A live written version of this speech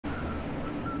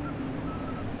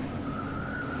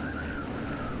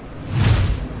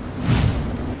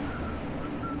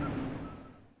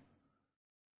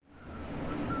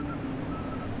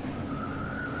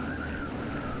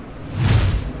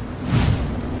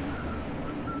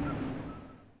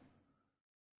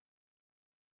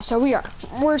So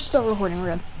we're still recording.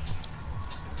 We're good.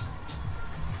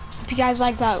 If you guys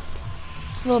like that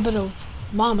little bit of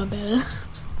mama bit,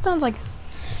 sounds like.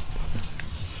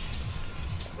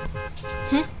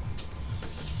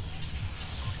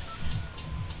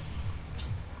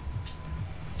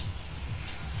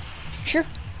 Sure.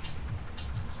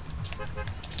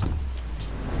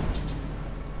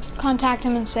 Contact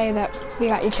him and say that we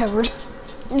got you covered.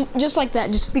 Just like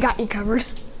that, just we got you covered.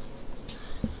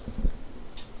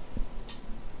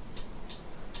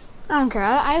 I don't care,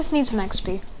 I just need some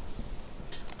XP.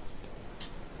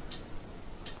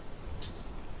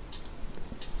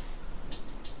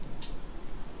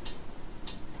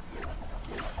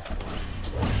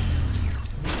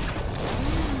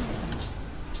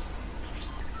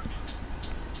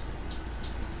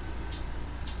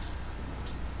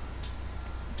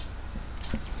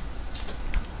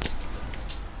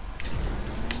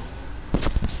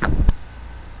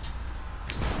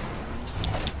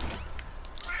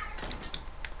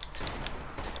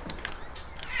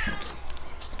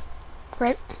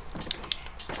 Great.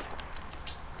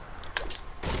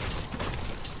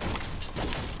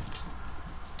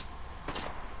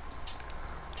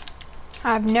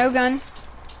 I have no gun.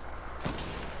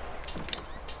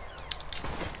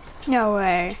 No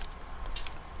way.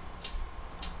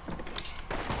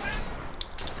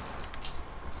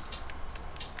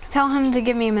 Tell him to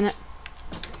give me a minute.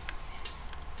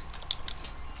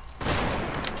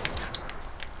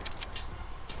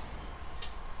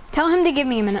 Tell him to give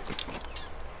me a minute.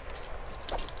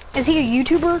 Is he a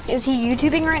YouTuber? Is he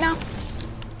YouTubing right now?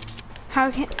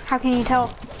 How can you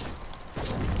tell?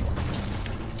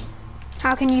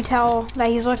 How can you tell that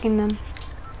he's looking then?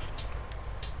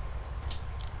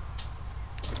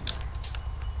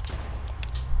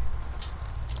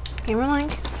 Gamer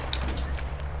link.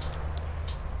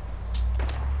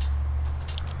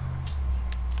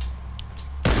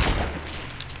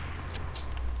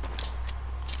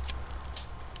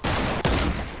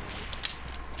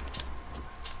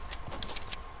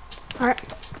 All right.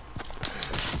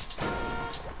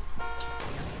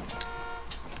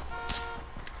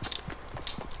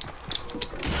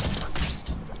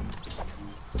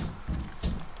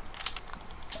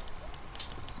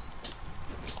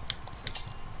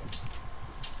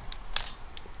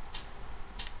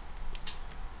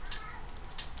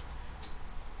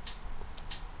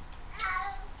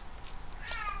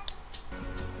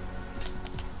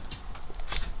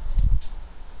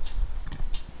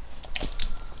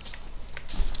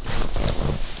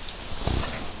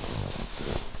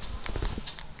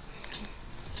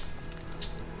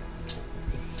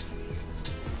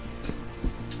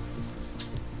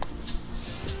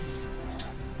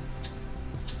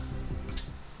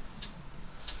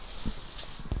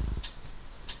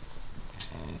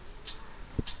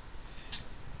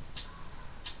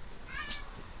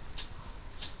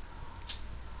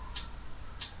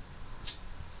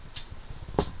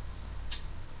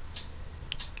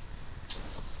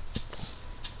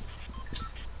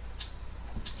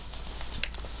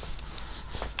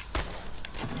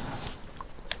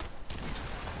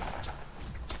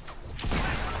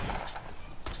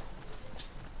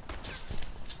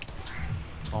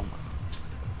 Oh my.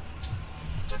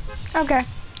 Okay.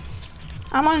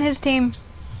 I'm on his team.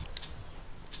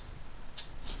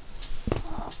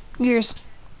 Yours.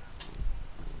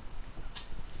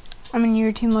 I'm in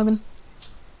your team, Logan.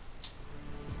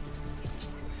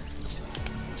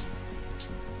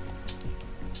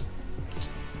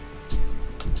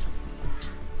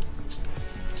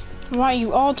 I want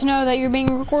you all to know that you're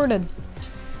being recorded.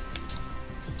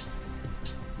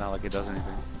 Not like it does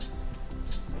anything.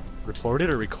 Reported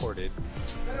or recorded?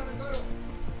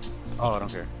 Oh, I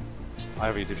don't care. I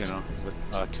have a YouTube channel with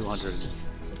 200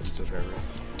 something subscribers.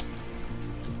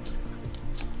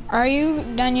 Are you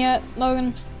done yet,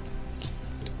 Logan?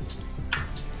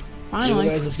 Finally.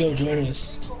 Hey guys, let's go join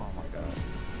us. Oh my god.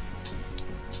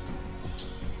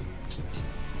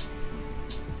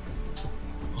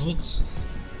 What?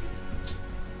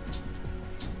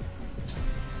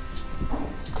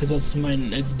 Cause that's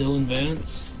it's Dylan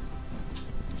Vance.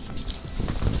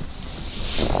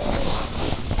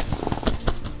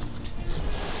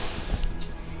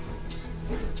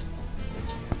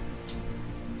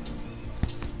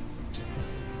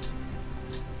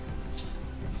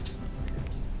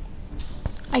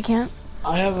 I can't.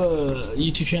 I have a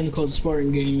YouTube channel called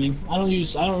Spartan Gaming. I don't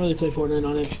really play Fortnite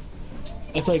on it.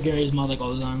 I play Gary's mod like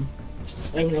all the time.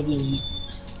 I haven't uploaded.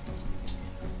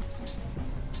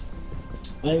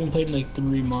 I haven't played in like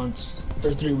 3 months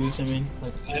or 3 weeks. I mean,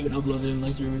 like I haven't uploaded in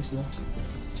like 3 weeks though.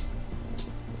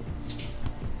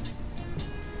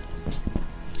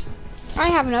 I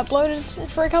haven't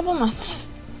uploaded for a couple months.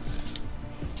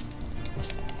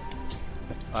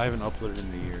 I haven't uploaded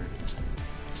in a year.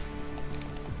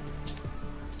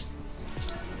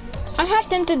 I'm half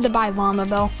tempted to buy Llama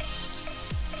Bell.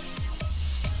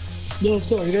 Yo, let's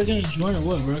go. Are you guys gonna join or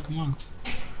what, bro? Come on.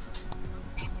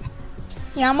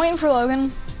 Yeah, I'm waiting for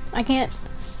Logan. I can't.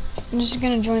 I'm just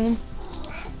gonna join them.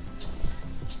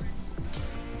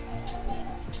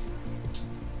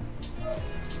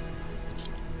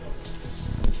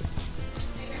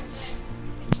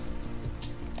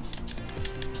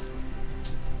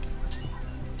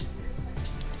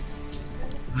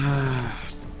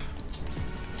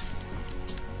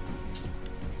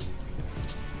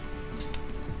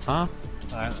 Huh?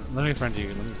 Let me friend you.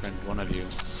 Let me friend one of you.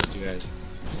 You guys.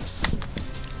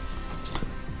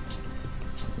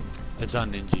 It's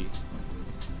on Ninja.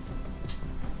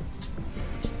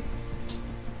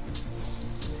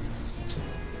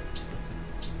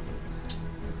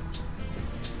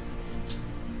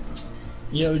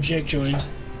 Yo, Jake joined.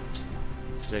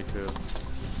 Jake who?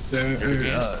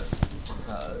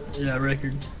 Yeah,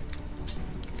 record.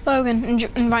 Logan,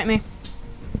 invite me.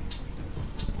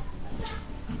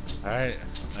 Alright.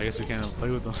 I guess we can't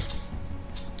play with them.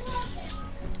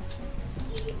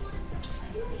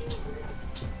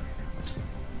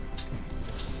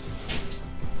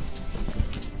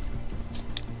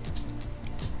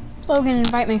 Logan,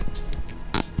 invite me.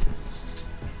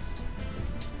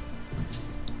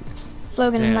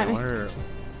 Logan, invite me.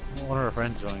 One of our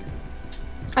friends joined.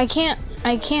 I can't.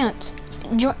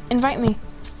 Invite me.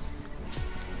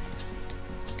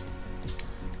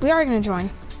 We are gonna join.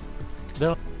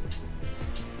 No.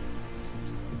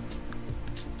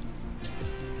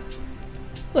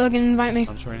 Logan, invite me.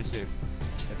 I'm trying to see if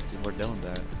we're Dylan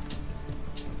that.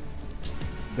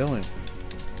 Dylan.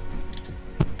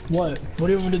 What? What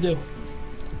do you want me to do?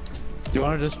 Do you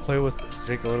want to just play with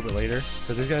Jake a little bit later?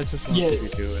 Because these guys just want to take you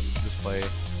two and just play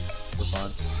for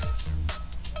fun.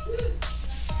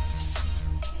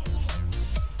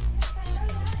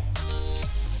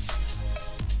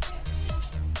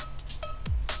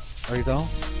 Are you done?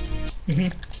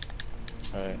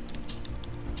 Alright.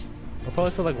 I'll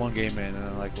probably feel like one game in and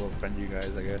then like we'll friend you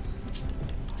guys, I guess.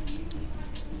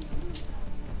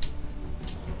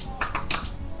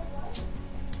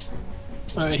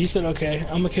 Alright, he said okay.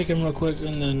 I'm gonna kick him real quick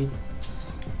and then.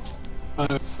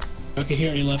 Okay, he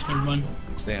already left. Never mind.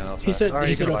 Damn, he said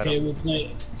okay. We'll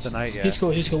play tonight. Yeah. He's cool.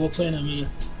 We'll play in a minute.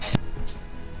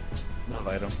 I'll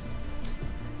invite him.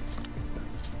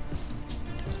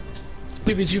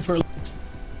 Leave it you for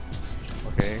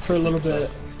okay. For a little bit.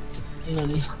 And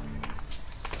then.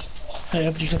 Hey,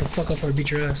 after you shut the fuck up or I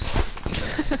beat your ass.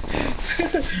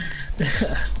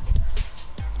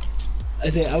 I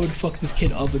say I would fuck this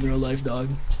kid up in real life, dog.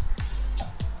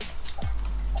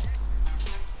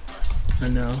 I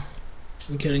know.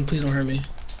 I'm kidding. Please don't hurt me.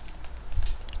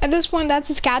 At this point, that's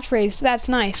his catchphrase. That's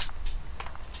nice.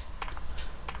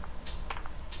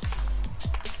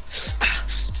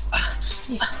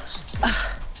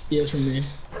 Yeah, it's from me.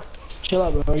 Chill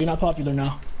out, bro. You're not popular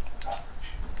now.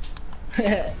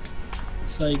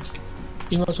 It's like,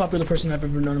 you're the most popular person I've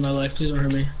ever known in my life. Please don't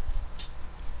hurt me.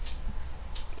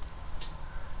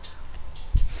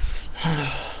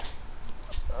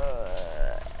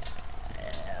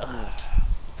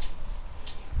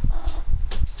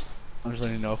 I'm just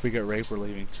letting you know if we get raped, we're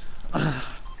leaving.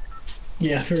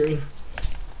 Yeah, for real.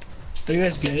 Are you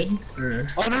guys good? Or...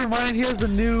 Oh, never mind. He has a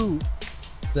new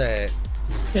set.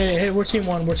 Hey, we're team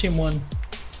one. We're team one.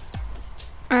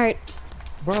 All right.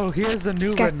 Bro, he has the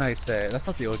new Red Knight set. That's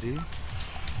not the OG.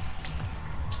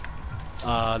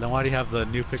 Then why do you have the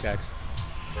new pickaxe?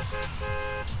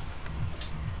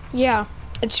 Yeah,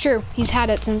 it's true. He's had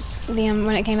it since the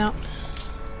when it came out.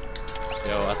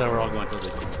 Yo, I thought we were all going to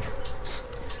the.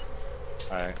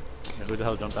 Alright. Who the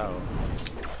hell jumped out?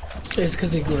 It's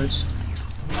because he glitched.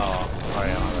 Oh,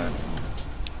 alright, all right.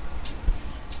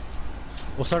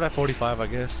 We'll start at 45, I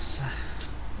guess.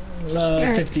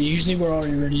 50. Usually we're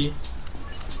already ready.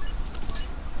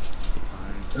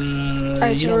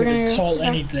 Alright, you so we're don't gonna call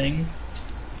anything.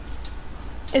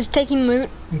 Is taking loot?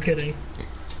 I'm kidding.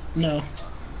 No.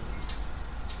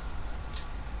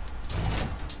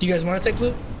 Do you guys want to take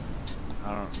loot?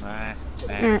 I don't know.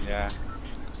 Yeah.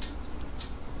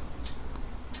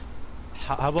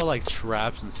 How about like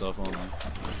traps and stuff only?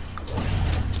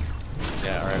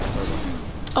 Yeah, alright, we'll start looking.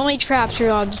 Only traps you're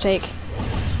allowed to take.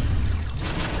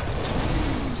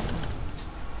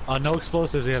 No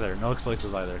explosives either. No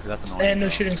explosives either. That's annoying. And no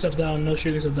shooting stuff down. No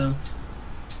shooting stuff down.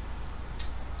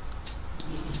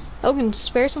 Logan,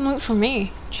 spare some loot for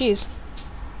me. Jeez.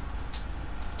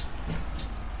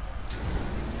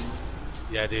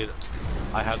 Yeah, dude.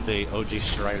 I have the OG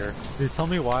Strider. Dude, tell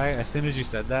me why, as soon as you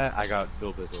said that, I got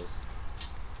Bill Bizzles.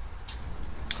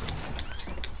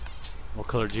 What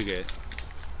color did you get?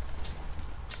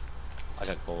 I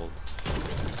got gold.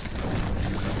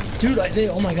 Dude,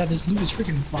 Isaiah, oh my god, this loot is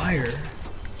freaking fire.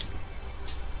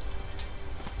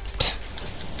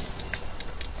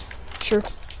 Sure.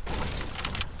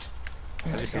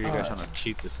 I just hear you guys trying to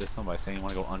cheat the system by saying you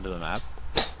want to go under the map.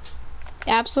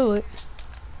 Absolute.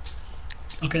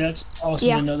 Okay, that's awesome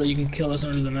to know that you can kill us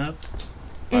under the map.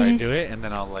 Alright, do it, and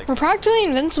then I'll like... We're practically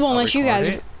invincible unless you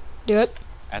guys do it.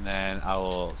 And then I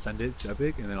will send it to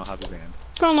Epic, and then I'll have it banned.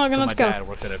 Come on, Logan, let's go. My dad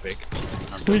works at Epic.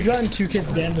 We've gotten 2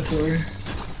 kids banned before.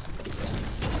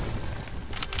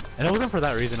 And it wasn't for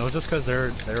that reason, it was just because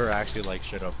they were actually like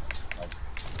straight up like,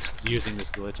 using this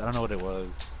glitch. I don't know what it was.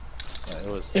 But it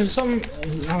was something,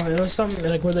 I don't know, it was something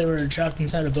like where they were trapped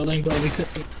inside a building, but we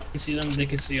couldn't see them, they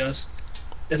could see us.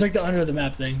 It's like the under the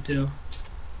map thing too.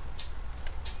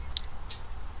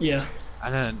 Yeah.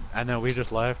 And then we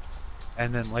just left,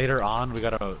 and then later on we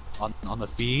got on the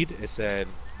feed it said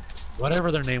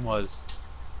whatever their name was.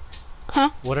 Huh?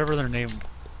 Whatever their name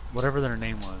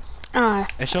was.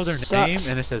 It showed their name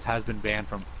and it says has been banned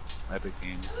from Epic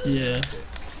Games. Yeah.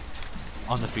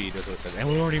 On the feed is what it said, and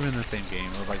we weren't even in the same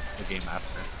game. It was like the game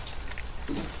after.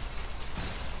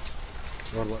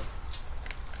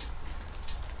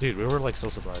 Dude, we were like so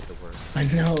surprised at work. I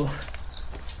know.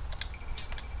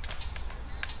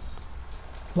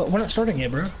 What? We're not starting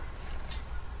it, bro.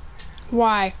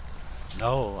 Why?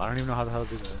 No, I don't even know how the hell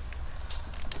to do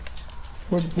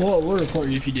that. We'll report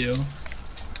you if you do.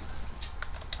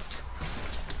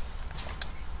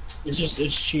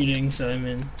 It's cheating, so I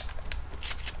mean,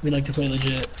 we like to play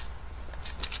legit.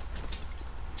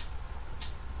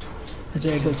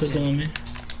 Isaiah, go pistol on me.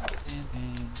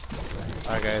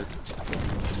 Alright, guys.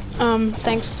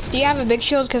 Thanks. Do you have a big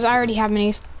shield? Because I already have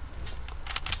minis.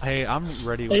 Hey, I'm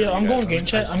ready. Hey, yo, I'm going game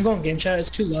chat. I'm going game chat. It's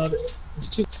too loud. It's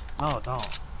too. Oh no,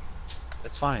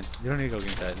 it's fine. You don't need to go game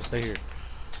chat. Just stay here.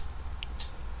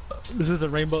 This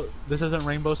isn't Rainbow. This isn't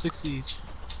Rainbow Six Siege.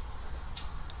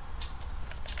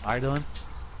 Alright, Dylan.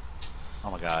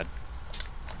 Oh my God.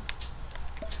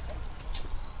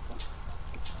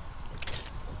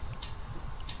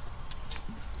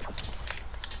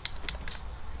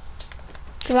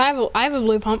 Cause I have a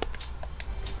blue pump.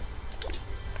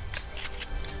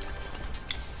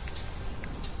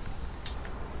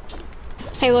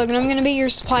 Hey Logan, I'm gonna be your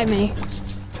supply mini.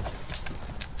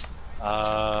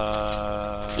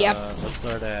 Yep. Let's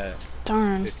start at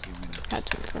Darn. 15 minutes.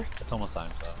 It's almost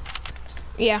time, so.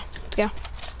 Yeah, let's go.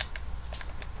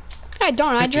 Hey,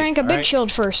 darn, 50, I drank a big right?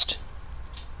 shield first.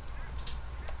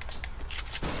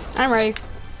 I'm ready.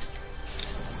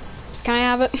 Can I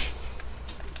have it?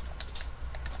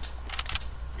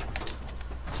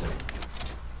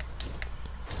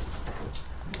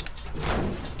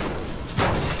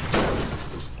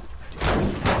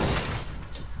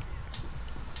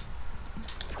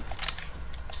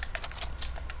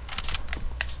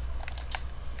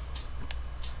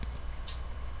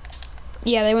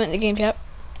 Yeah, they went into game chat.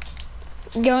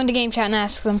 Go into game chat and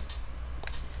ask them.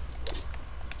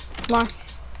 Why?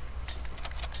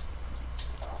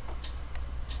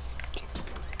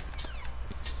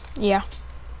 Yeah.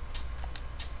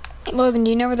 Logan, do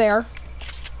you know where they are?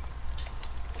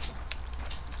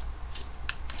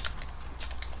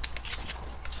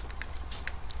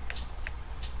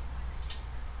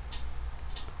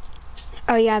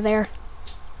 Oh yeah, there.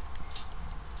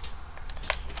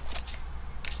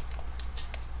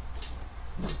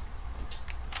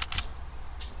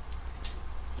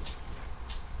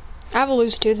 I have a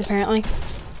loose tooth, apparently.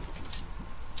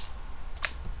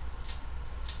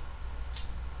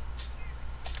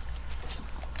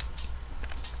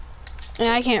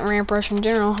 Yeah, I can't ramp rush in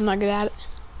general. I'm not good at it.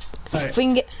 Alright. If we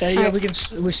can get. Hey, yeah,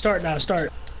 right. we start now.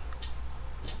 Start.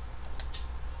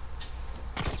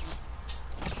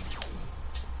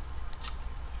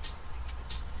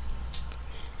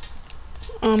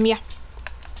 Yeah.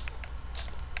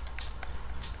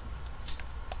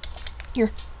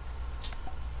 Here.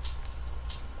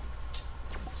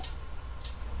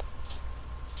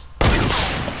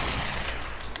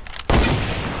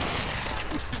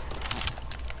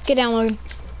 Get down, Logan.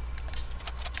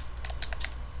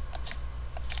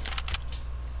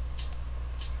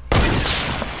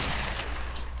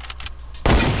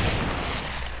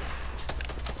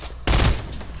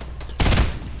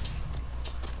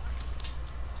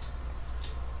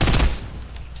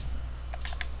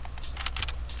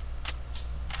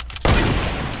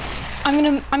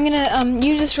 I'm gonna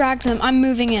you distract them. I'm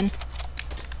moving in.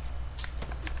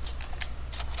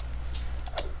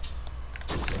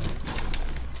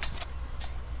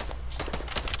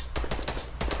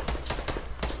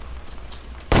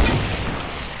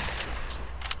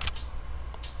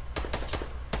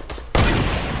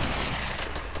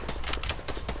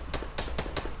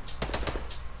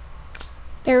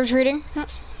 They're retreating.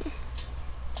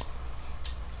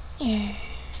 Yeah.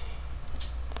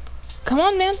 Come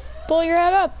on, man. Pull your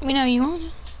head up. We know you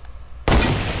want.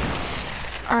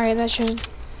 Alright, that should.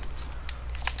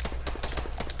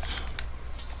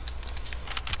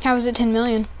 How is it 10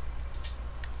 million?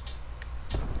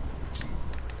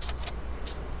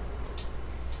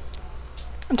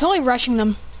 I'm totally rushing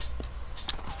them.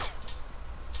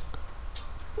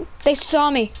 They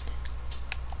saw me.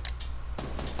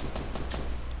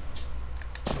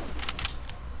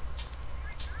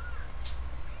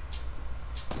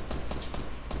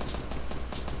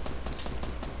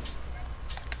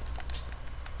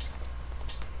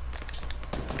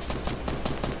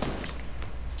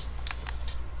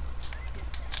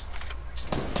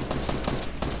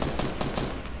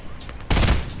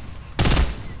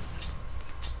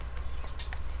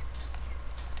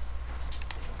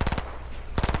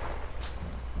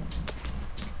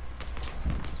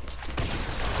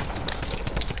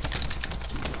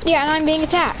 Yeah, and I'm being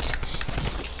attacked.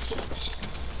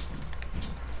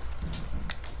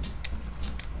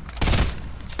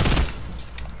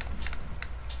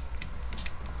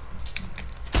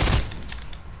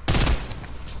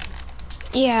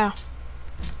 Yeah.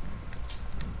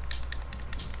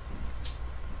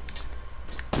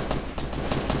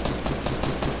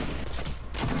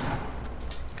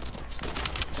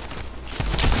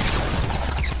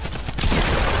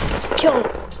 Kill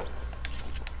him.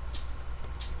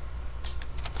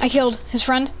 I killed his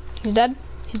friend. He's dead.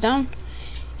 He's down.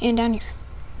 And down here.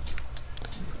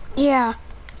 Yeah.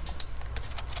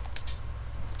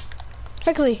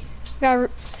 Quickly. Come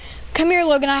here,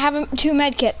 Logan. I have 2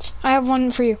 med kits. I have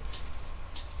one for you.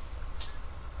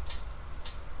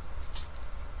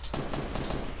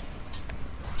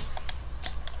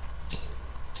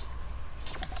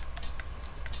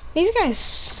 These guys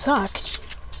suck.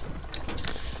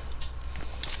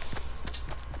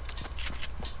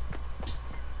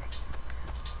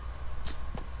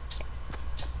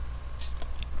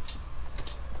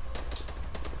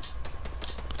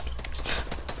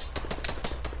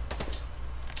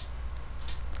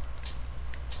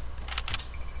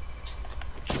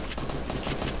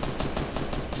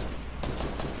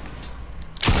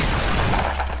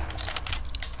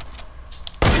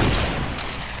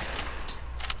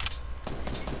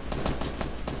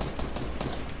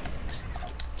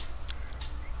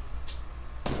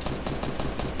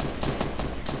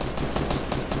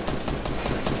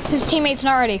 His teammates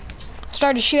not ready.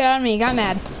 Started to shoot at me, he got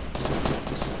mad.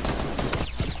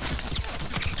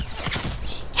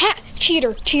 Ha!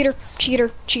 Cheater, cheater,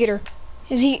 cheater, cheater.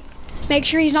 Is he... Make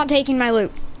sure he's not taking my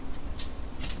loot.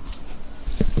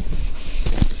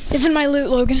 Defend my loot,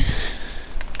 Logan.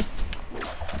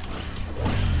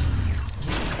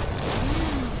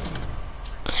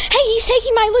 Hey, he's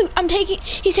taking my loot!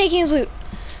 He's taking his loot.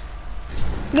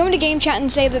 Go into game chat and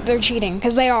say that they're cheating,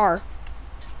 because they are.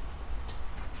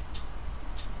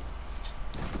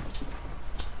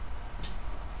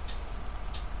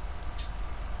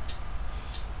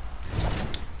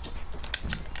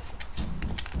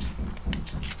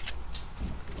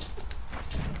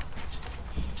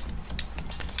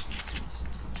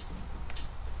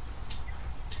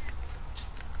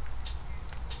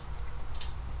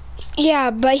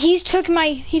 Yeah, but he took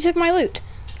my loot.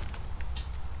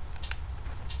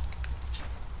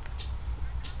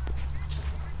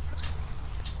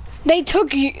 They took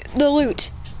the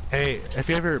loot. Hey, if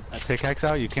you ever pickaxe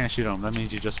out, you can't shoot them. That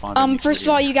means you just spawned. First of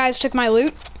all, you guys took my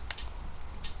loot.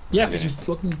 Yeah, because you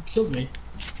fucking killed me.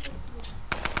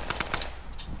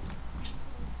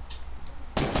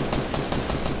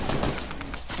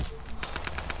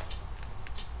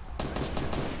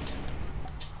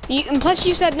 And plus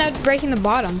you said no to breaking the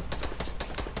bottom.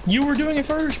 You were doing it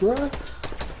first, bro.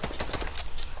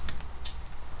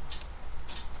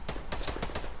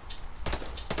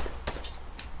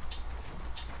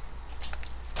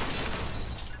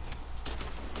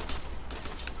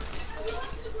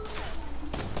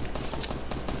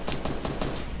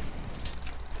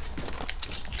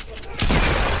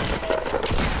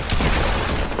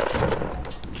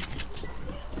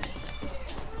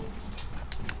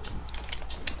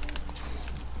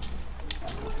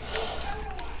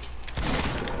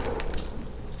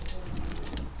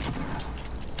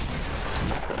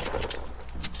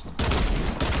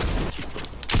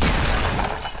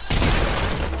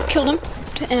 Killed him,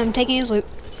 and I'm taking his loot.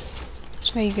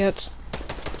 That's why he gets.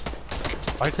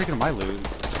 Why are you taking my loot?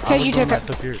 Because you took it.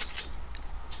 Took yours.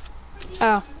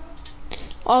 Oh.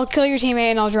 I'll kill your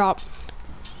teammate and I'll drop.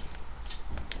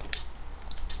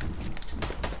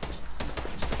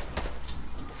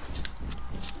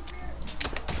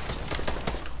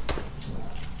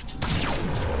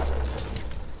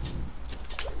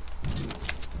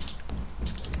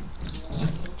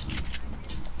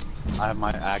 I have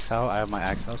my axe out. I have my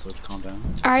axe out, so just calm down.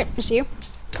 Alright, see you.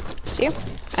 See you.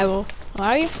 I will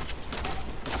allow you.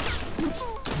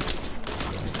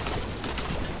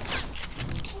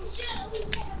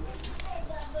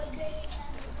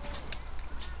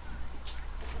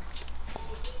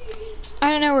 I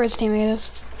don't know where his teammate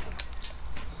is.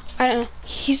 I don't know.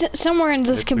 He's somewhere in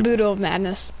this caboodle of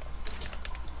madness.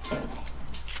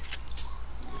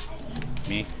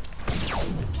 Me?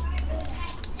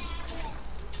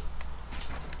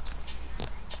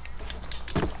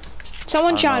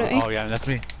 Someone shot at me. Oh yeah, that's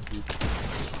me.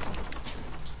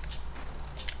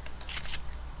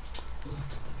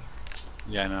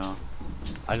 Yeah, I know.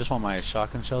 I just want my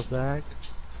shotgun shells back.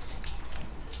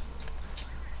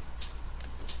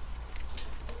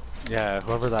 Yeah,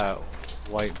 whoever that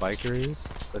white biker is.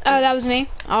 Oh, that was me.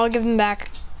 I'll give him back.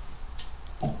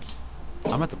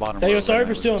 I'm at the bottom. Hey, yo, sorry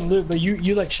for stealing loot, but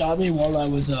you like shot me while I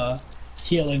was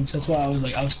healing, so that's why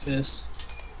I was pissed.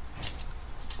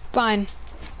 Fine.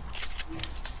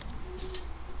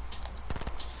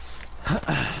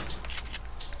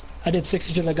 I did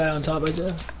 60 to that guy on top,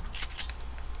 Isaiah.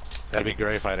 That'd be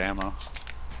great if I had ammo.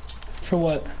 For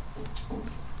what?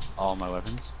 All my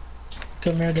weapons.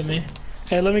 Come here to me.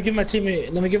 Hey, let me give my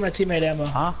teammate ammo.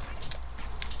 Huh?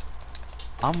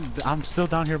 I'm still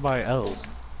down here by L's.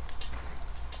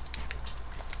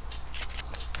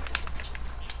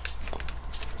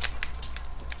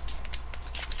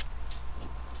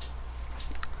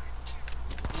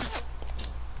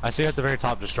 I see you at the very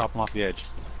top, just drop them off the edge.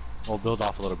 We'll build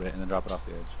off a little bit and then drop it off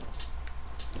the edge.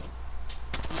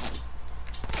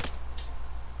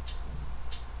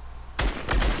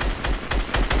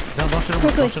 No, don't shoot him,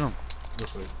 Quickly. don't shoot him. Real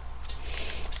quick.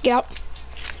 Get out.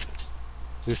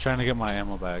 He was trying to get my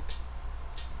ammo back.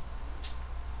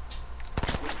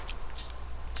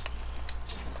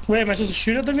 Wait, am I supposed to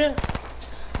shoot at them yet?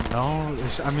 No,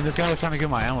 I mean this guy was trying to get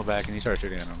my ammo back and he started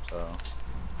shooting at him, so...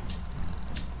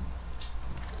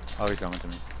 Oh, he's coming to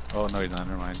me. Oh, no, he's not.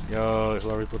 Never mind. Yo,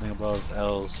 whoever's building above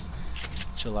L's,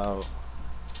 chill out.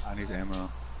 I need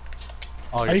ammo.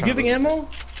 Oh, Are you giving ammo?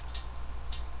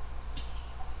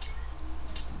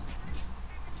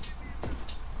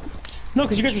 No,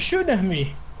 because you guys were shooting at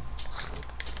me.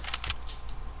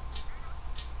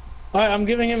 Alright, I'm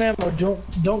giving him ammo.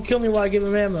 Don't kill me while I give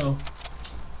him ammo.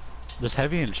 Just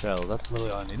heavy and shells. That's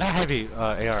literally all I need. Not heavy,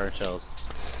 AR and shells.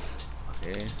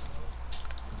 Okay.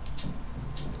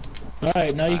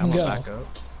 Alright, now you can go. Back up.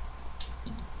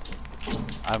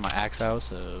 I have my axe out,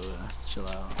 so chill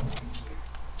out.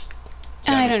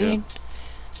 I don't need.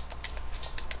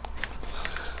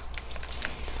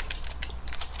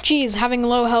 Geez, having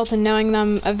low health and knowing that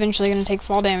I'm eventually gonna take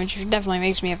fall damage definitely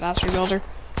makes me a faster builder.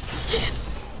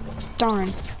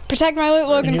 Darn. Protect my loot,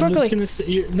 Logan,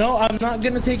 quickly! No, I'm not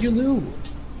gonna take your loot.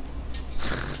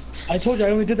 I told you I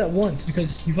only did that once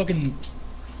because you fucking...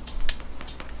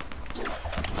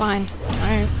 Fine.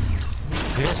 Alright.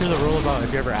 Did you guys hear the rule about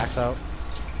if you ever axe out?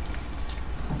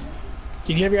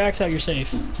 If you have your axe out, you're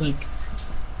safe. Like...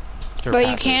 But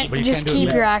you can't just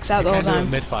keep your axe out the whole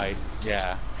time. Mid-fight,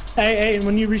 yeah. Hey, and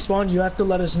when you respawn, you have to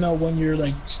let us know when you're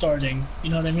like starting. You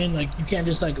know what I mean? Like you can't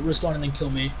just like respawn and then kill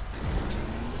me.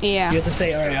 Yeah. You have to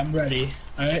say, "Alright, I'm ready."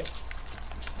 Alright.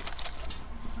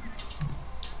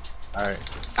 Alright.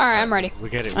 Alright, I'm ready. We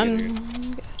get it. I'm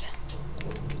good.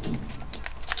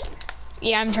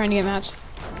 Yeah, I'm trying to get mats.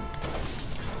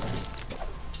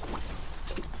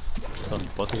 So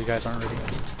both of you guys aren't ready?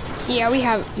 Yeah, we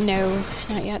have no,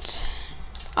 not yet.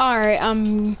 Alright,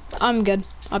 I'm good.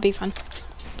 I'll be fine.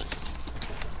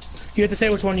 You have to say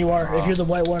which one you are. If you're the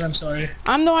white one, I'm sorry.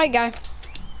 I'm the white guy.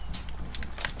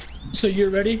 So you're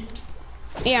ready?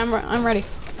 Yeah, I'm ready.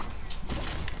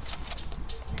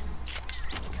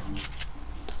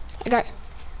 I got.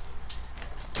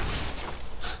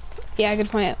 Yeah, good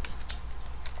point.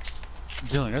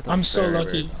 Dylan, you're I'm so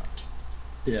lucky.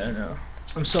 Yeah, I know.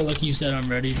 I'm so lucky you said I'm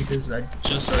ready because I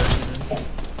just started shooting.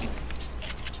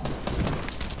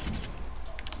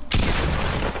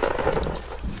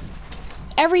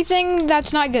 Everything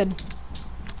that's not good.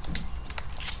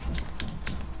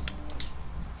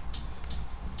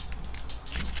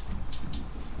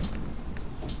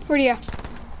 Where'd you go?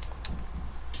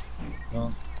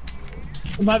 Well,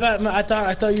 My bad.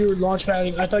 I thought you were launch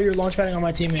padding. I thought you were launch padding on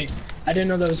my teammate. I didn't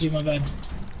know that was you. My bad.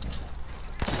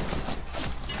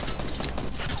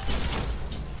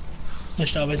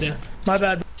 Nice job, Isaiah. My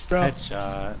bad, bro.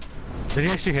 headshot. Did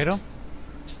he actually hit him?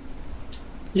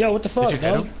 Yo, what the fuck, Did you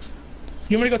hit dog? him?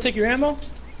 You want me to go take your ammo?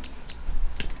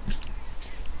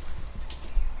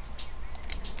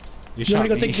 You want me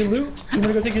to go take your loot? You want me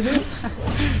to go take your loot?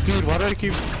 Dude, why do I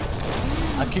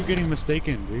keep getting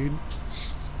mistaken, dude?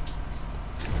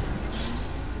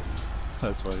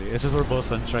 That's funny. It's just we're both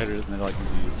Sunstriders and they're like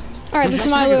confused. Alright, this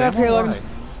is my loot up here, Logan.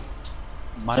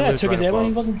 Yeah, I took his ammo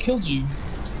and fucking killed you.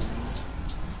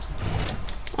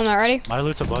 I'm not ready. My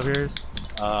loot's above yours.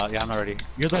 Yeah, I'm not ready.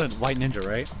 You're the white ninja,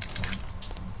 right?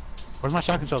 Where's my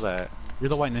shotgun shell at? You're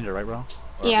the white ninja, right, bro?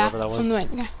 Or Yeah, that was. I'm the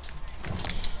white guy.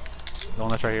 The one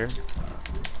that's right here.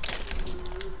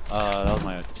 That was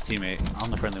my teammate. I'm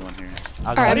the friendly one here.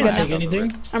 Alright, I'm didn't good take now.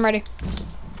 anything. I'm ready.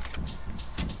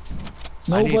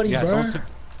 Nobody, bro.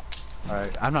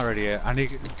 Alright, I'm not ready yet.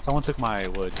 Someone took my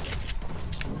wood.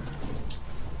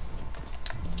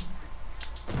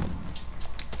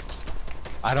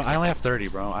 I only have 30,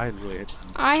 bro. I really hate them.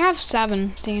 I have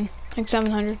 17, like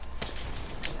 700.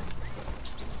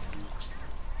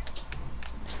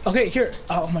 Okay, here.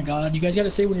 Oh my god, you guys gotta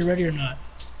say when you're ready or not.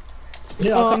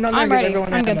 Yeah, I'll Oh, come down there I'm and ready. give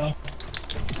everyone I'm good. ammo.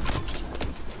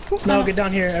 No, get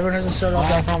down here. Everyone has to start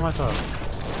off. I found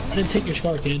myself. I didn't take your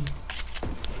scar, kid.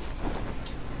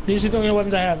 These are the only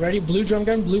weapons I have. Ready? Blue drum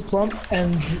gun, blue plump,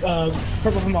 and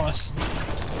purple moss.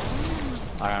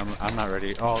 Alright, I'm not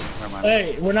ready. Oh, never mind.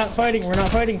 Hey, we're not fighting. We're not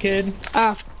fighting, kid.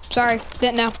 Oh, sorry.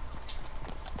 Didn't know.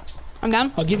 I'm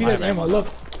down. I'll give you I guys have ammo. ammo. Look,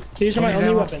 these are my Give me only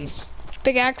ammo. weapons.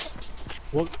 Big axe.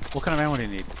 What kind of ammo do you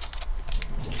need?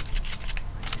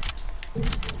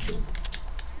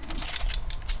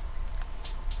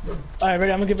 Alright,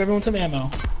 ready? I'm gonna give everyone some ammo.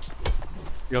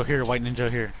 Yo, here, white ninja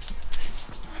here.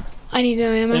 I need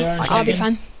no ammo. They are I'll be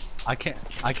shotgun. fine.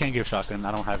 I can't give shotgun.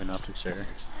 I don't have enough to share.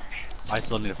 I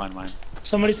still need to find mine.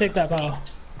 Somebody take that pile.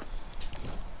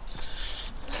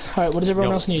 Alright, what does everyone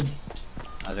Yo. else need?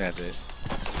 I think that's it.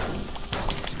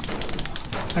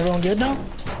 Everyone good now?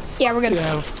 Yeah, we're good.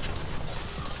 Yeah.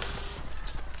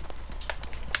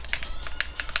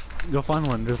 You'll find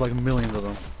one. There's like millions of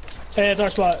them. Hey, it's our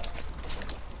spot.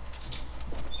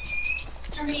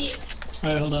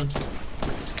 Alright, hold on.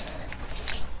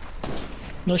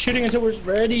 No shooting until we're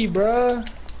ready, bruh.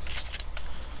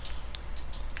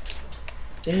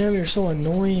 Damn, you're so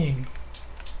annoying.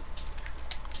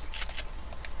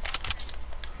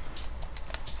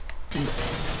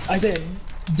 I said,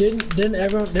 didn't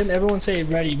everyone say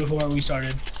ready before we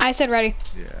started? I said ready.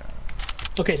 Yeah.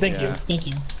 Okay, thank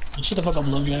you. Shut the fuck up,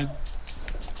 Logan.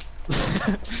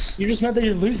 You just meant that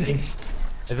you're losing.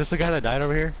 Is this the guy that died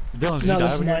over here? Dylan, did No, you die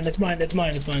this is over mine. here? It's mine. It's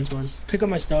mine. It's mine. It's mine. Pick up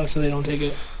my stuff so they don't take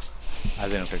it. I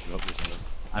didn't pick it up.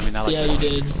 I mean, not like Yeah, that.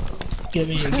 you did. Give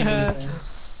me the thing.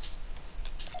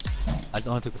 I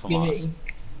only took the Give FAMAS.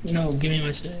 me. No, give me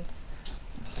my shit.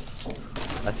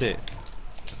 That's it.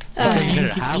 Uh, You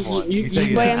didn't have one. you- You said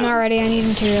you wait, didn't I'm not have ready. I need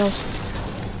materials.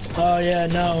 Oh yeah,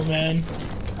 no, man.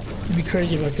 It'd be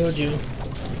crazy if I killed you.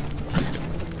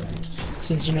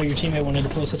 Since you know your teammate wanted to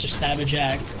pull such a savage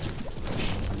act.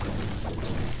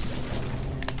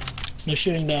 No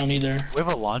shooting down either, We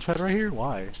have a launch pad right here?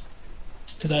 Why?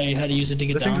 because I had to use it to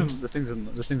get This down.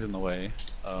 thing's in the way.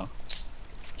 Oh,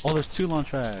 there's 2 launch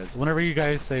pads. Whenever you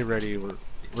guys say ready, we're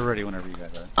ready whenever you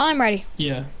guys are. I'm ready.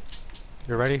 Yeah.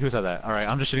 You're ready? Who said that? Alright,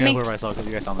 I'm just shooting Me. everywhere myself because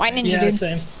you guys sound the White same. ninja. Yeah, dude.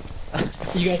 same.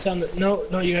 You guys sound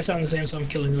no, you guys sound the same, so I'm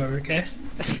killing whoever. Okay.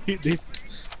 These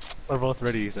are both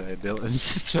ready, you said. Dylan,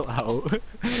 chill out.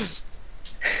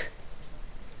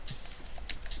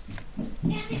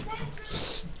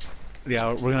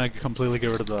 Yeah, we're gonna completely get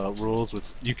rid of the rules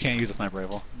with you can't use a sniper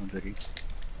rifle. I'm joking.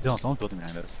 Dylan, someone's building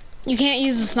behind us. You can't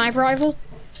use the sniper rifle?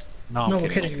 No, I'm No, we're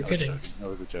kidding. kidding, I we're was kidding. joking. That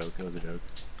was a joke. That was a joke.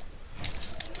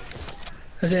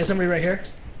 Is there somebody right here?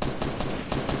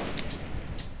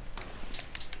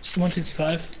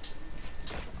 165.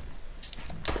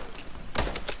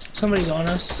 Somebody's on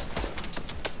us.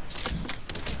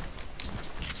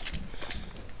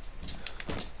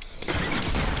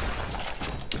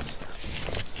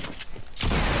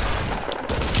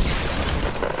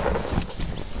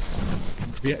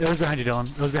 Yeah, it was behind you, Dylan.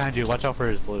 It was behind you. Watch out for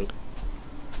his loot.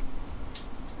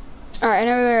 Alright,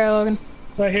 over there, Logan.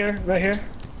 Right here, right here.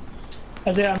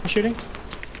 Isaiah, I'm shooting.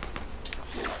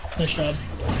 Nice job.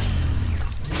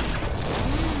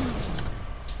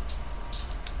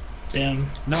 Damn.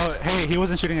 No, hey, he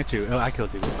wasn't shooting at you. I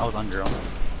killed you. I was under him.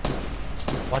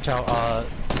 Watch out.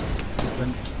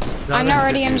 I'm not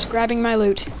ready. I'm just grabbing my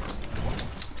loot.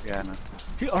 Yeah,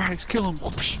 no. Alright, kill him.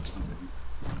 Whoosh.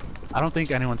 I don't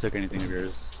think anyone took anything of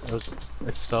yours.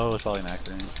 If so, it was probably an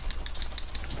accident.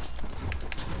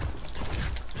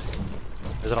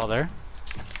 Is it all there?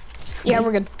 Yeah,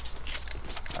 we're good.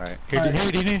 Alright. Here, Alright.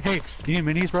 hey, do you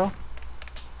need minis, bro?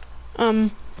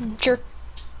 Sure.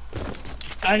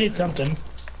 I need something.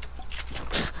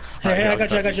 Hey, Alright, hey, here, I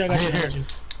got you, I got you, I got you, I Here, got you.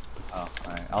 Oh,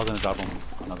 alright. I was gonna drop him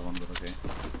another one, but okay.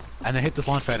 And then hit this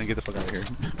launch pad and get the fuck out of here.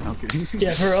 No, I'm kidding.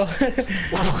 Yeah, for real.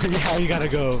 Whoa, yeah, you gotta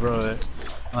go, bro.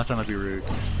 I'm not trying to be rude.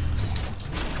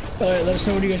 Alright, let us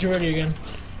know when you guys are ready again.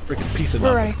 Freaking piece of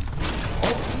We're nothing.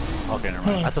 ready. Okay, never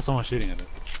mind. I thought someone was shooting at it.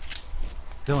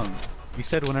 Dylan, you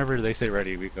said whenever they say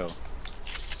ready, we go.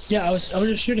 Yeah, I was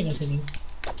just shooting at something.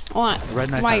 What? Red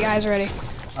Knight's My not guys ready.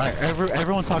 Alright,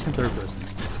 everyone talking third person.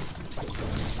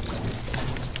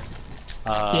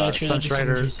 Yeah, true, that'd be so much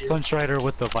easier. Sunstrider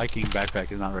with the Viking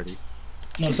backpack is not ready.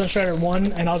 No, Sunstrider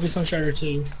 1 and I'll be Sunstrider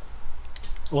 2.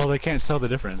 Well, they can't tell the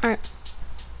difference. Alright.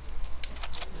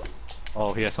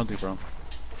 Oh, he has something for him.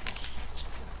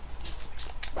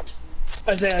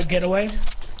 Is that a getaway?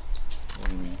 What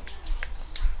do you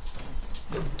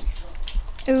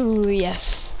mean? Ooh,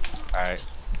 yes. Alright.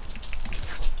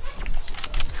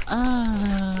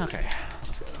 Okay.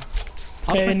 Let's go.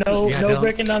 Okay, no Dylan.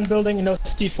 breaking down building, no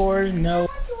C4, no...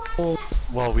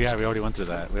 Well, we already went through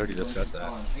that. We already discussed that.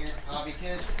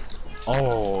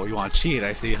 Oh, you want to cheat,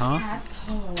 I see, huh?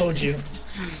 Told you.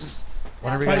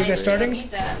 When are we Why are gonna you guys starting?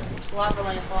 Need that lava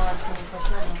lamp on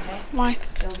 24/7, okay? Why?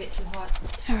 It'll get too hot.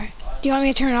 Alright. Do you want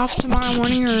me to turn it off tomorrow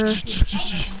morning or?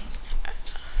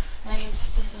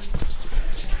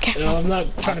 Okay. No, I'm not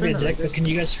trying to be a dick, but can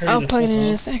you guys hurry I'll the plug fuck it in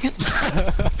up? a second.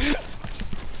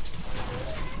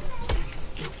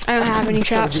 I don't have any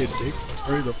traps.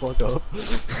 Hurry the fuck up.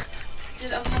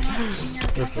 Did Oklahoma in your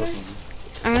That's so pathway? funny.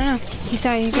 I don't know. He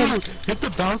said you could. Hit the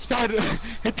bounce pad.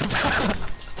 Hit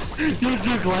the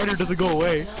your glider doesn't go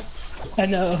away. I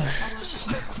know.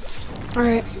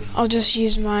 Alright. I'll just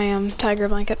use my tiger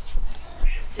blanket.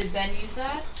 Did Ben use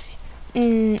that?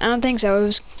 I don't think so.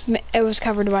 It was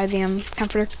covered by the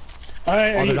comforter.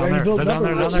 Alright, Oh, are they're you down there. building They're up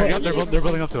down or there. Down there. what? Yep, they're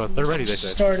building up to us. They're ready. They said.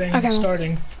 Starting, Okay.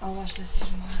 starting. I'll watch this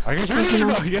tomorrow. Are you guys ready?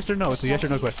 No, yes or no? It's a yes or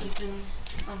no question. Sleeping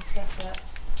on stuff that...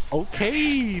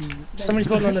 Okay. Somebody's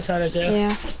building on the side, Isaiah.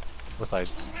 Yeah. What side?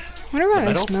 Wonder why The I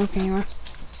middle? smoke anyway.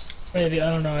 Maybe, I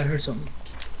don't know, I heard something.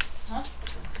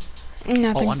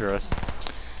 Nothing. Oh, under us.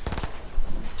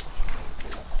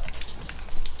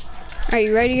 Are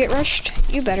you ready to get rushed?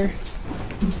 You better.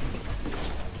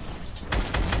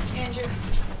 Andrew.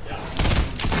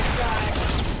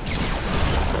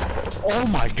 Oh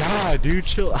my god, dude,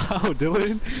 chill out,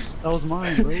 Dylan. That was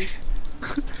mine, bro.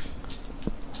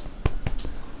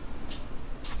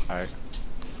 Alright.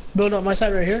 Build on my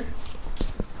side right here.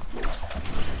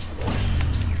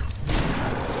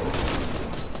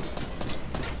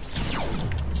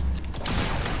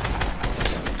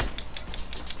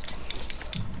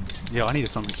 Yo, I needed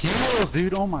some heals,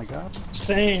 dude. Oh my god.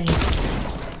 Same.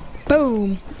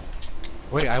 Boom.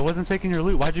 Wait, I wasn't taking your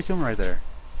loot. Why'd you kill me right there?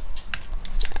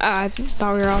 I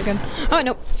thought we were all good. Oh,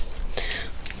 nope.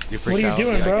 You freaked What are you out.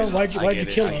 doing, Yeah, I bro? get it. Why'd you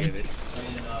kill I him? get it.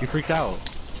 You freaked out.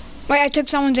 Wait, I took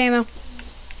someone's ammo.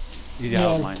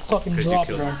 Yeah, mine. fucking 'Cause you drop it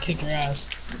killed or me. I'll kick your ass.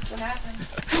 What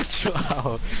happened? Chill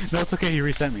out. No, it's okay. You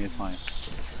resent me. It's fine.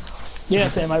 Yeah,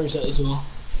 Sam, I reset as well.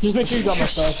 Just make sure you got my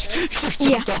stuff.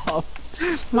 Yeah. Off.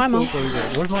 My mom.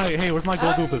 Where's my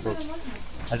gold blue pistols?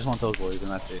 I just want those boys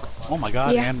and that's it. Oh my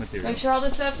god, Yeah. and material. Make sure all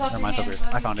this stuff's off Never your mind, it's hands. over here.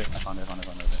 I bud. found it. I found it.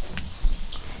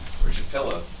 Where's your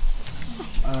pillow?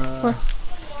 Where?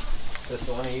 This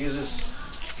the one he uses?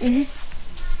 Mhm.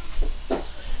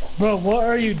 Bro, what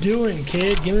are you doing,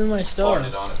 kid? Give me my stuff.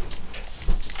 Farted on it.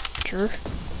 Sure.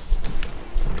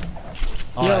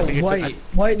 Oh, I Yo, think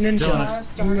white ninja.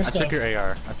 Dylan, Give me my I stuff. took your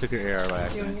AR. I took your AR by Doing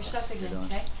accident. your stuff again, Doing.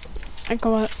 okay? I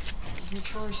go up. Your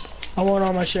chores. I want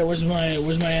all my shit. Where's my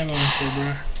ammo and shit,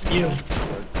 bro? You.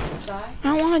 Die. I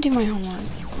don't want to do my homework.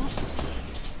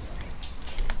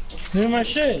 Give me my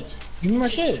shit. Give me my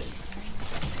shit.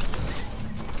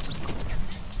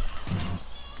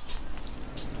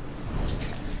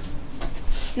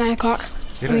 Nine o'clock.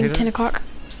 He I mean, didn't- 10 o'clock.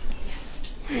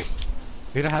 He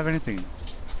didn't have anything.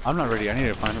 I'm not ready. I need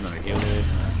to find something to heal it.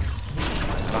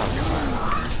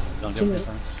 Don't get me.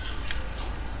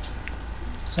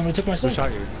 Somebody took my Who stuff.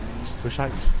 shot you? Who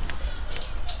shot you?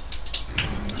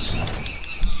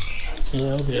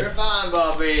 Yeah, okay. You're fine,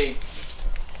 Bobby.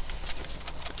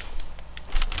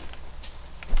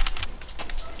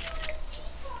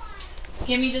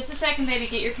 Give me just a second, baby.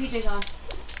 Get your PJs on.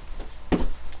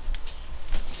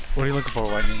 What are you looking for,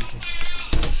 White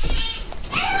Ninja?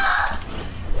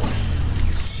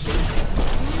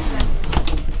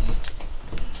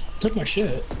 Took my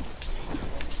shit.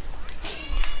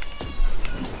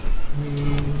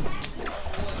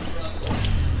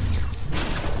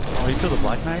 Oh, you killed the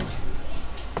Black Knight?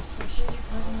 Make sure you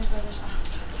plug in your brother's eye.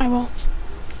 I will.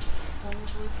 Tell him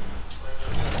to look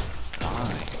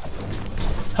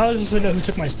in. How does this know who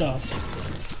took my stuff?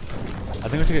 I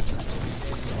think we should get...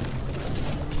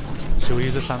 Should we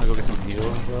use this time to go get some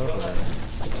heals, bro? Or...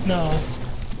 No.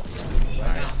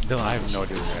 Alright. Dylan, I have no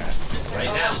idea where you're at.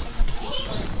 Right now.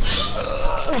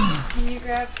 Can you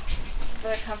grab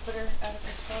the comforter out of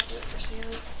this closet for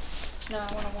Sealy? No,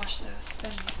 I want to wash those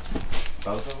things.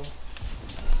 Both of them?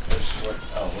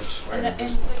 Where?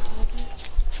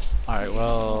 Alright,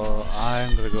 well,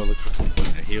 I'm gonna go look for something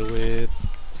to heal with.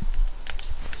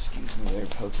 Excuse me there,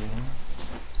 Pokemon.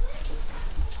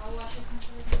 I'll wash the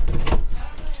comforter.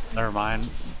 Never mind.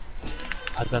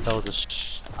 I thought that was a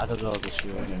shield.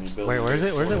 Wait, where is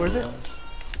it? Where is it?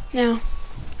 No.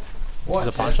 What?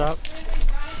 The pawn shop?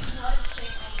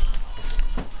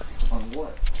 On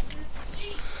what?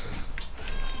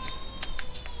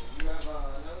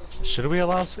 Should we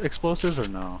allow explosives or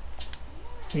no?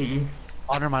 Mm-mm.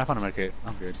 Oh, never mind, I found a medkit.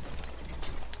 I'm good.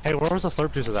 Hey, where was the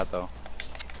slurp juice of that though?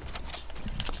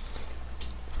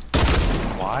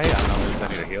 Why? I don't know, does I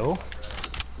need to heal?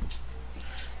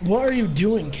 What are you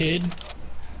doing, kid?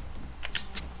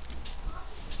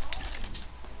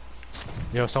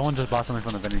 Yo, someone just bought something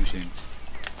from the vending machine.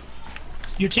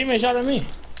 Your teammate shot at me.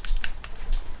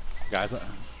 Guys, I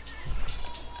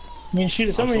mean, shoot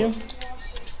at some of you.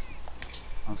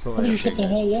 I'm still How did you AFK, shut the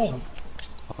guys. hell up?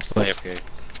 I'm still AFK.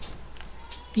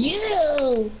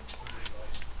 Yeah.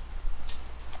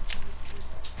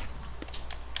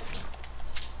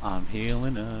 I'm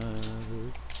healing up.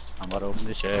 I'm about to open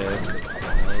the chest.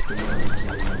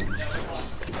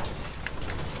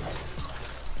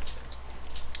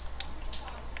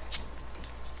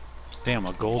 Damn,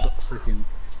 a gold freaking.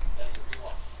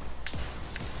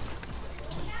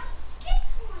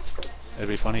 It'd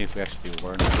be funny if we actually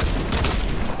were.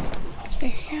 There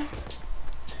you go.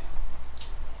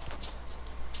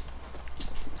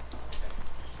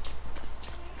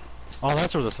 Oh,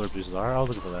 that's where the slurp juices are. I was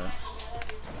looking for that.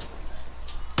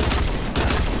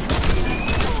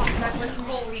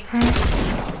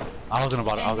 I was gonna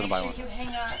buy one. You hang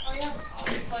up,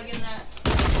 plug in that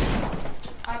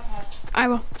iPad. I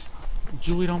will.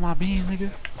 Julie on my bean,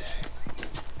 nigga.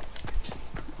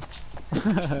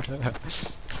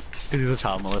 Cause he's a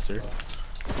child molester.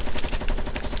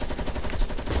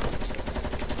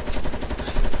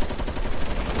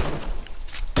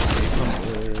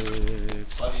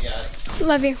 Love you guys.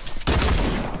 Love you.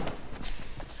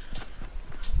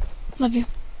 Love you.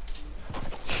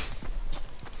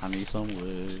 I need some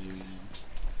wood.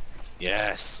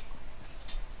 Yes.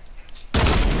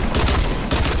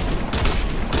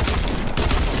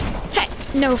 Hey,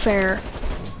 no fair.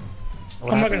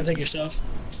 What I'm not happened? gonna take your stuff.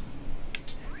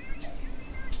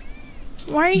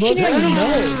 Why are you But shooting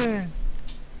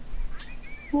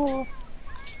no.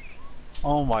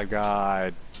 Oh my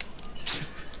god.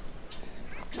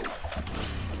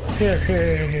 Here.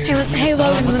 Hey,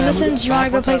 Logan, when this ends, you wanna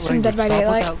go play some Dead by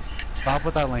Daylight? Stop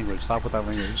with that language. Stop with that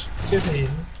language. Seriously.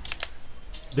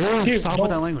 Dude, stop don't-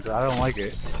 with that language. I don't like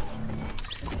it.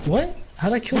 What?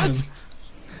 How'd I kill him?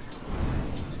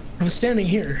 I was standing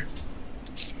here.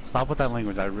 Stop with that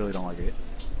language. I really don't like it.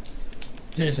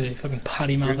 Seriously, fucking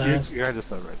potty mouth ass. You're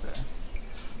just right there.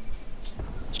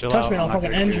 Chill Touch out, me and I'll I'm not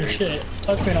fucking gonna end do your it. shit.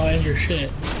 Touch me and I'll end your shit.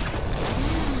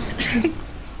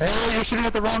 Hey, you're shooting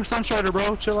at the wrong sunstrider,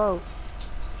 bro. Chill out.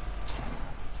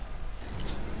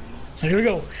 Here we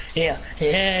go. Yeah,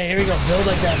 here we go. Build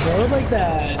like that, build like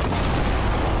that.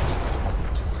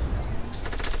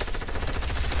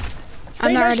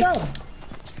 I'm not ready.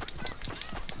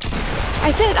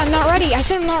 I said I'm not ready. I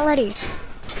said I'm not ready.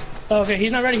 Oh, okay,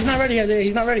 he's not ready. He's not ready.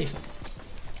 He's not ready.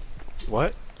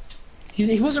 What?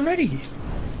 He wasn't ready.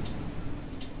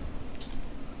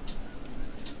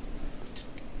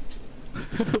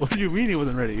 What do you mean he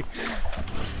wasn't ready?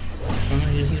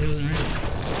 He wasn't ready.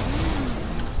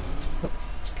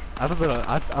 I thought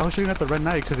that I was shooting at the red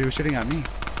knight because he was shooting at me.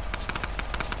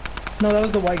 No, that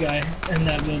was the white guy in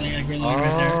that building. Like, really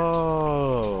right there.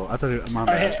 Oh, I thought he, my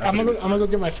Alright, bad. I'm gonna go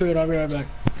get my food. I'll be right back.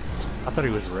 I thought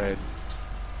he was red.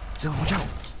 Dylan, watch out!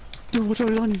 Dude, watch out,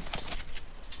 he's on you!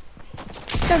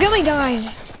 Don't get me,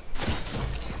 died.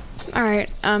 Alright,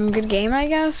 good game, I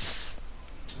guess.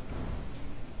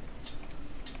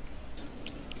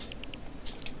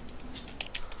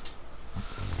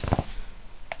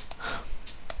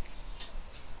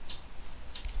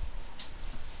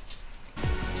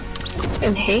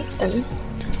 And hate them.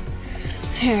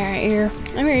 Here.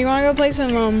 I'm here. You wanna go play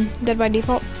some Dead by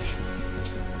Default?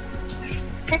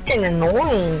 Freaking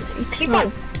annoying. You keep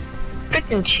on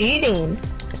freaking cheating.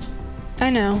 I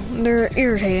know. They're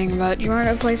irritating, but you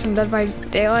wanna go play some Dead by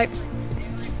Daylight?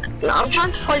 No, I'm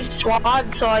trying to play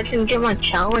SWAT so I can get my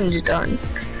challenge done.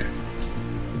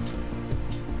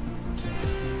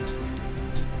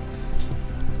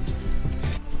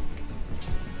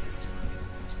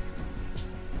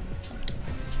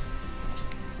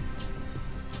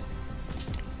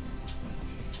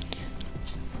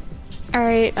 Alright.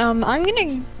 Alright, I'm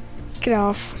gonna get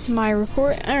off my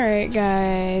record. Alright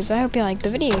guys, I hope you liked the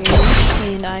video,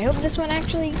 and I hope this one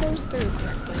actually goes through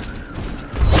correctly.